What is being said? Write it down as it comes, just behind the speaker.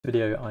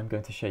Video, I'm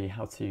going to show you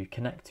how to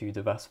connect to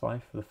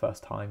DeversiFi for the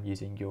first time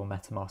using your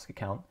MetaMask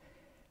account,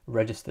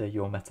 register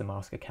your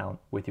MetaMask account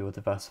with your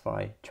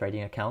DeversiFi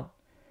trading account,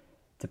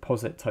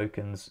 deposit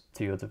tokens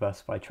to your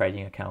DeversiFi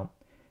trading account,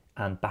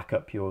 and back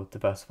up your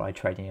DeversiFi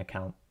trading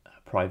account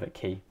private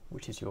key,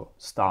 which is your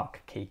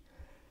Stark key.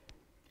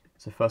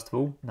 So first of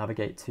all,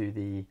 navigate to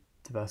the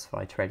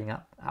DeversiFi trading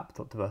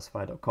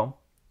app.deversifi.com.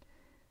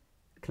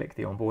 Click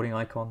the onboarding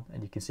icon,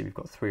 and you can see we've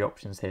got three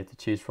options here to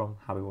choose from: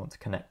 how we want to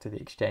connect to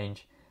the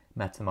exchange,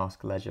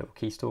 MetaMask, Ledger, or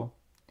Key Store.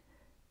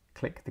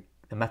 Click the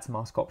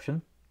MetaMask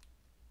option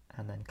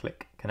and then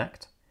click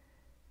Connect.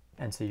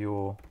 Enter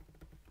your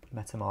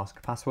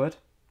MetaMask password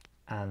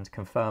and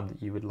confirm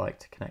that you would like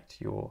to connect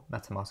your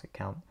MetaMask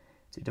account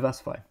to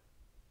DeversiFi.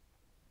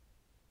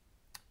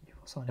 You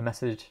will sign a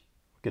message,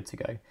 good to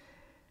go.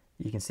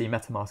 You can see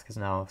MetaMask has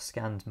now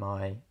scanned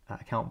my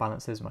account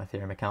balances, my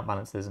Ethereum account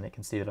balances, and it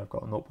can see that I've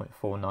got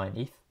 0.49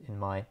 ETH in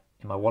my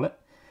wallet.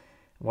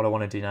 What I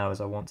want to do now is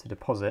I want to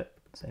deposit,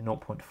 say,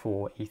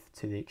 0.4 ETH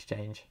to the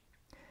exchange.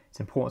 It's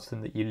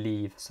important that you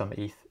leave some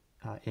ETH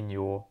in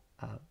your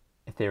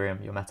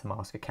Ethereum, your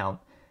MetaMask account,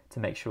 to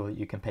make sure that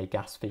you can pay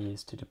gas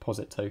fees to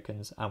deposit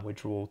tokens and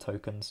withdraw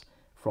tokens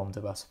from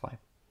DeversiFi.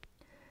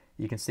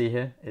 You can see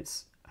here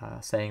it's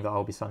saying that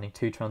I'll be signing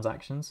two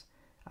transactions,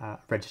 a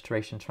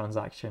registration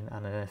transaction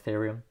and an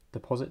Ethereum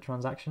deposit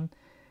transaction.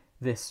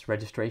 This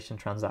registration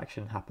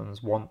transaction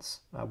happens once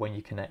when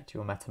you connect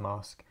your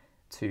MetaMask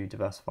to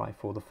DeversiFi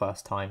for the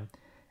first time,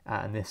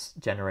 and this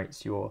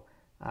generates your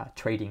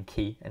trading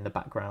key in the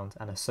background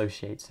and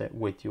associates it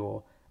with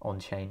your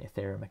on-chain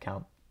Ethereum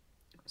account.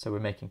 So we're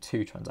making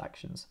two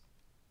transactions.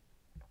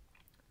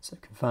 So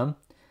confirm.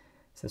 It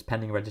says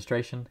pending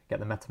registration. Get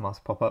the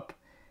MetaMask pop-up.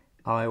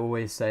 I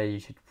always say you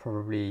should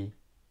probably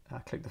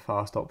click the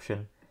fast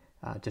option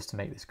just to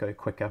make this go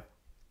quicker.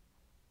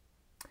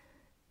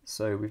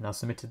 So we've now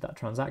submitted that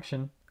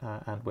transaction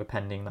and we're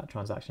pending that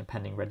transaction,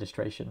 pending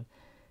registration.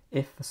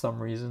 If for some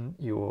reason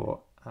your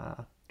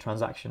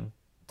transaction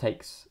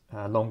takes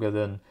longer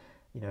than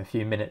a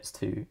few minutes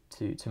to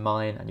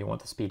mine and you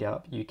want to speed it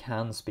up, you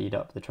can speed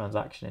up the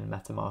transaction in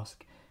MetaMask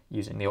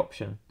using the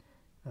option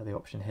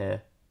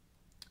here,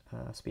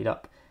 speed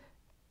up.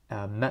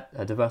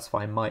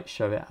 DeversiFi might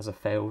show it as a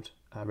failed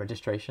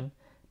registration,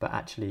 but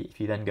actually if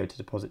you then go to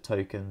deposit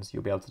tokens,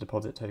 you'll be able to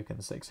deposit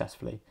tokens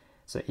successfully.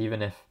 So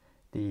even if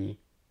the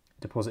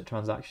deposit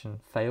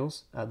transaction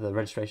fails, the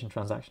registration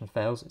transaction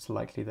fails, it's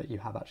likely that you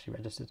have actually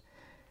registered.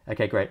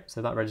 Okay, great.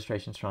 So that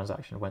registration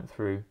transaction went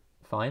through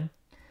fine.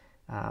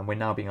 We're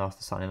now being asked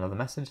to sign another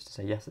message to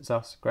say, yes, it's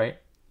us. Great.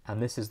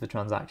 And this is the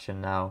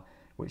transaction now,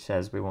 which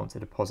says we want to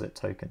deposit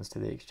tokens to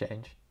the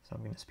exchange. So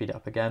I'm going to speed it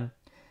up again.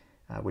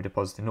 We're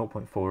depositing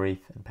 0.4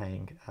 ETH and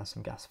paying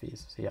some gas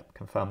fees. So yep,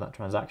 confirm that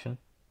transaction.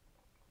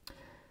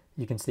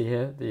 You can see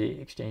here the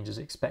exchange is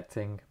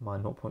expecting my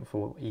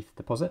 0.4 ETH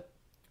deposit,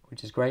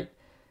 which is great.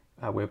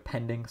 We're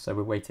pending, so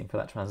we're waiting for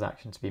that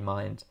transaction to be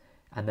mined,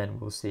 and then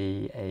we'll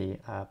see a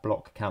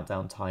block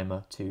countdown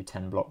timer to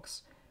 10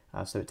 blocks.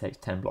 So it takes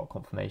 10 block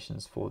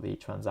confirmations for the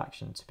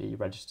transaction to be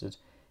registered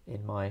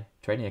in my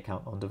trading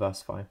account on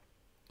DeversiFi.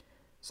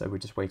 So we're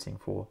just waiting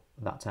for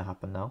that to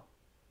happen now.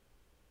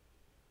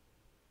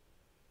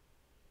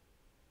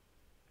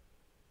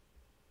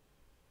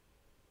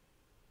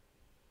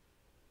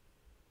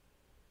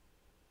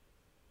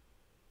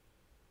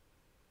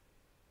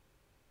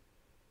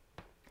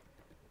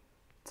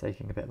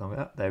 Taking a bit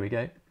longer. There we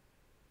go.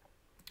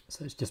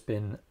 So it's just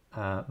been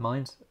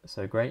mined,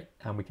 so great.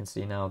 And we can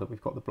see now that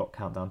we've got the block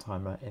countdown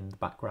timer in the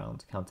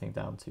background counting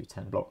down to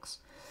 10 blocks.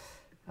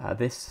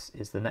 This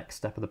is the next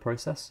step of the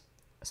process.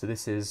 So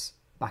this is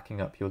backing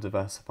up your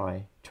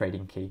DeversiFi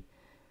trading key.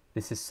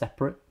 This is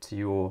separate to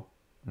your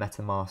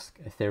MetaMask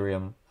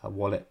Ethereum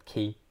wallet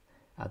key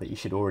that you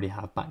should already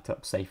have backed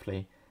up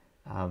safely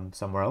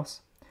somewhere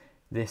else.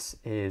 This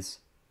is,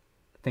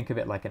 think of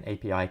it like an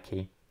API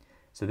key.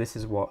 So this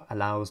is what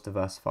allows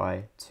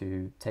DeversiFi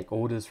to take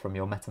orders from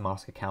your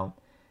MetaMask account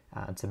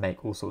and to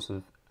make all sorts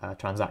of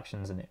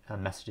transactions and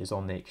messages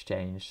on the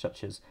exchange,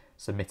 such as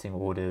submitting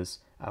orders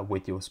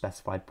with your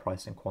specified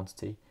price and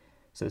quantity.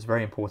 So it's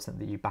very important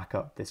that you back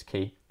up this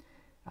key.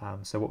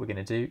 So what we're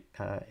going to do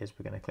is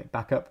we're going to click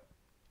backup.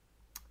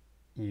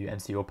 You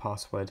enter your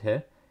password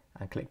here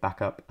and click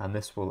backup, and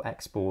this will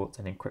export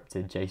an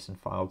encrypted JSON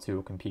file to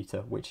your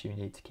computer, which you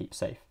need to keep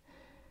safe.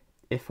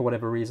 If for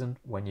whatever reason,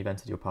 when you've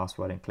entered your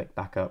password and click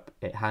backup,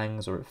 it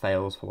hangs or it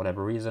fails for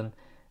whatever reason,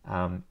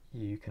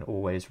 you can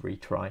always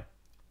retry.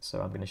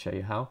 So I'm going to show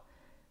you how.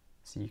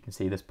 So you can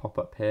see this pop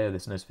up here,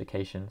 this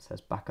notification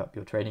says back up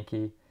your trading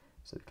key.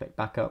 So click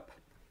backup.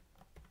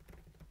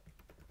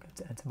 I'm going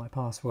to enter my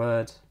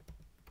password.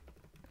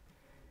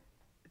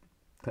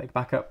 Click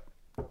backup.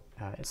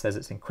 It says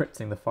it's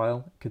encrypting the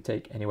file. It could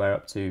take anywhere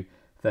up to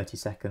 30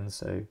 seconds,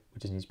 so we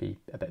just need to be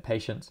a bit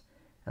patient.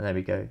 And there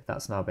we go,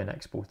 that's now been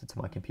exported to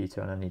my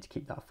computer and I need to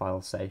keep that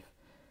file safe.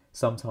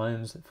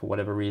 Sometimes, for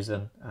whatever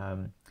reason,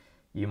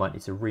 you might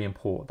need to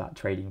re-import that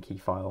trading key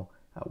file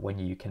when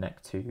you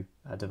connect to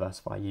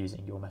DeversiFi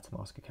using your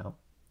MetaMask account.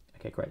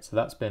 Okay, great. So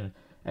that's been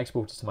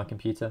export it to my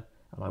computer,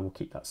 and I will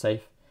keep that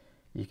safe.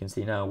 You can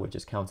see now we're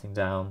just counting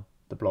down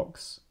the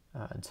blocks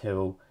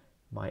until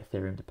my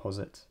Ethereum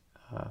deposit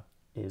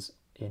is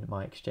in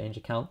my exchange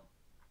account.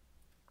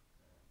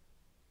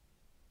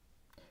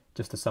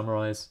 Just to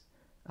summarize,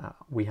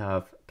 we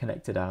have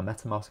connected our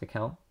MetaMask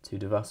account to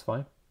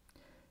DeversiFi.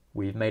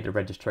 We've made a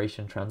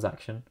registration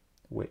transaction,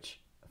 which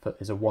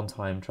is a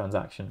one-time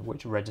transaction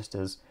which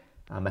registers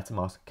our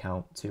MetaMask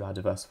account to our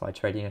DeversiFi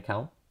trading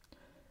account.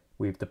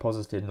 We've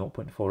deposited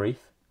 0.4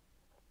 ETH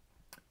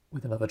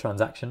with another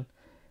transaction,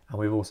 and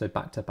we've also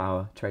backed up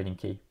our trading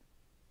key.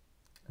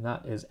 And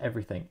that is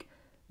everything.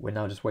 We're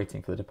now just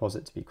waiting for the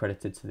deposit to be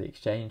credited to the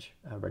exchange,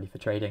 ready for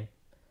trading.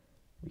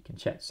 We can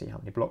check to see how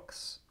many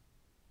blocks.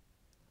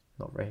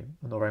 Not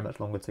very much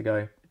longer to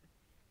go.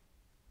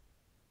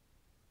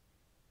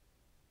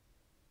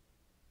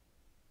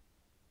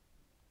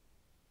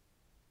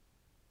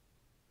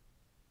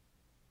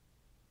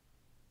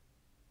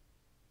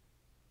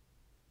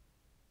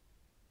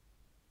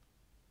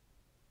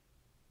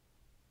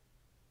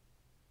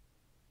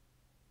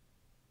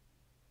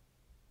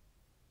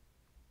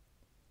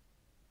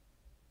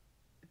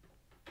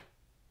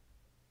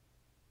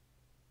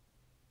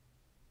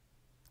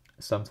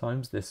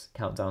 Sometimes this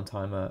countdown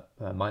timer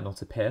might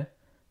not appear.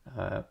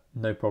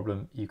 No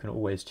problem, you can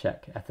always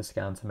check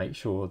Etherscan to make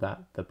sure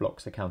that the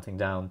blocks are counting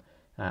down,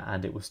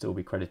 and it will still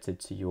be credited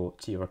to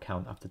your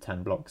account after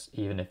 10 blocks,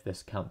 even if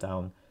this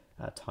countdown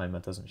timer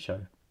doesn't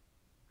show.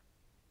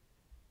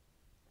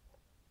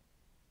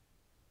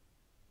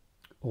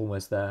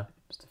 Almost there,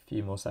 just a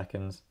few more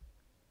seconds.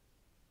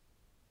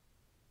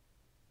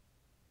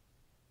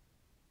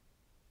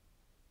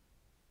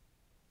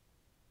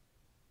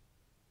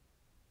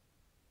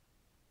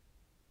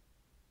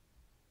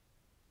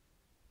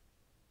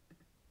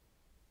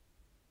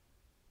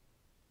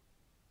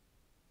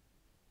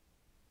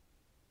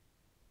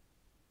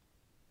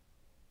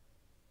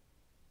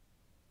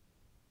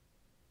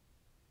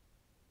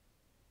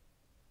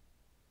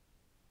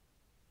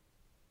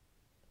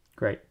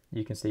 Great,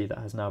 you can see that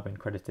has now been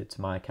credited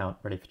to my account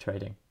ready for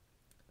trading.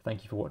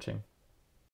 Thank you for watching.